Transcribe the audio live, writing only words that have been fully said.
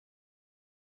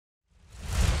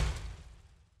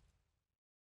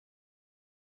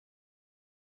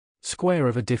Square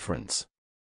of a difference.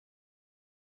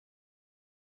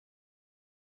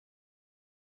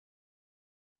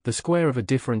 The square of a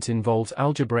difference involves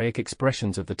algebraic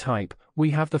expressions of the type, we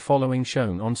have the following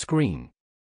shown on screen.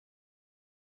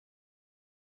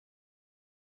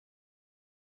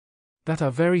 That are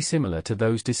very similar to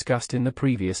those discussed in the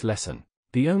previous lesson.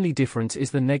 The only difference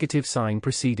is the negative sign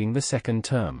preceding the second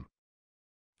term.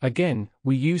 Again,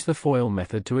 we use the FOIL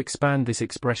method to expand this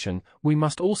expression, we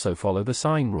must also follow the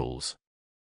sign rules.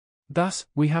 Thus,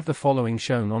 we have the following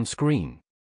shown on screen.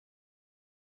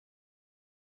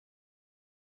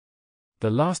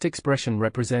 The last expression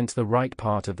represents the right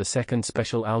part of the second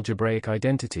special algebraic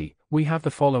identity, we have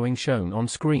the following shown on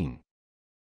screen.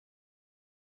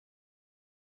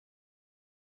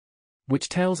 Which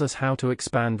tells us how to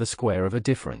expand the square of a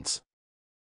difference.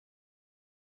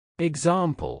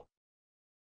 Example.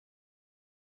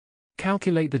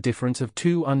 Calculate the difference of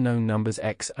two unknown numbers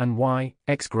x and y,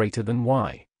 x greater than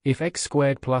y, if x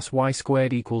squared plus y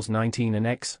squared equals 19 and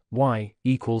x, y,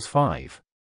 equals 5.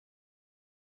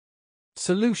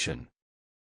 Solution.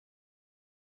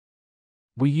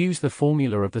 We use the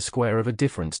formula of the square of a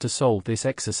difference to solve this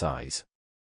exercise.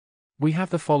 We have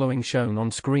the following shown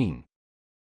on screen.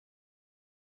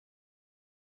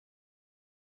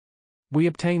 We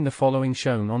obtain the following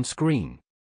shown on screen.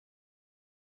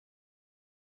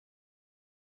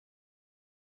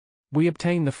 We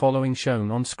obtain the following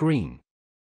shown on screen.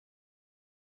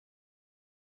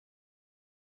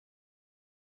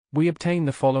 We obtain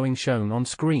the following shown on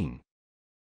screen.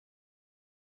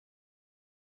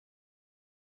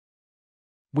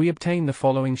 We obtain the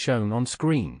following shown on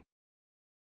screen.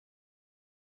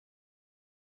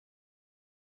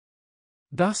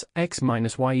 Thus, x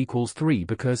minus y equals 3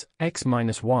 because x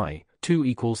minus y, 2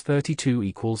 equals 32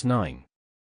 equals 9.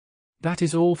 That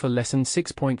is all for lesson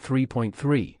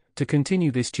 6.3.3. To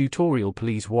continue this tutorial,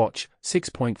 please watch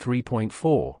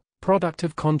 6.3.4, Product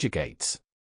of Conjugates.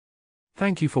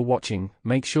 Thank you for watching,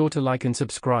 make sure to like and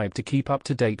subscribe to keep up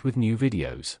to date with new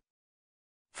videos.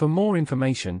 For more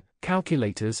information,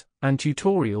 calculators, and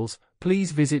tutorials,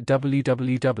 please visit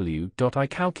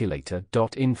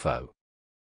www.icalculator.info.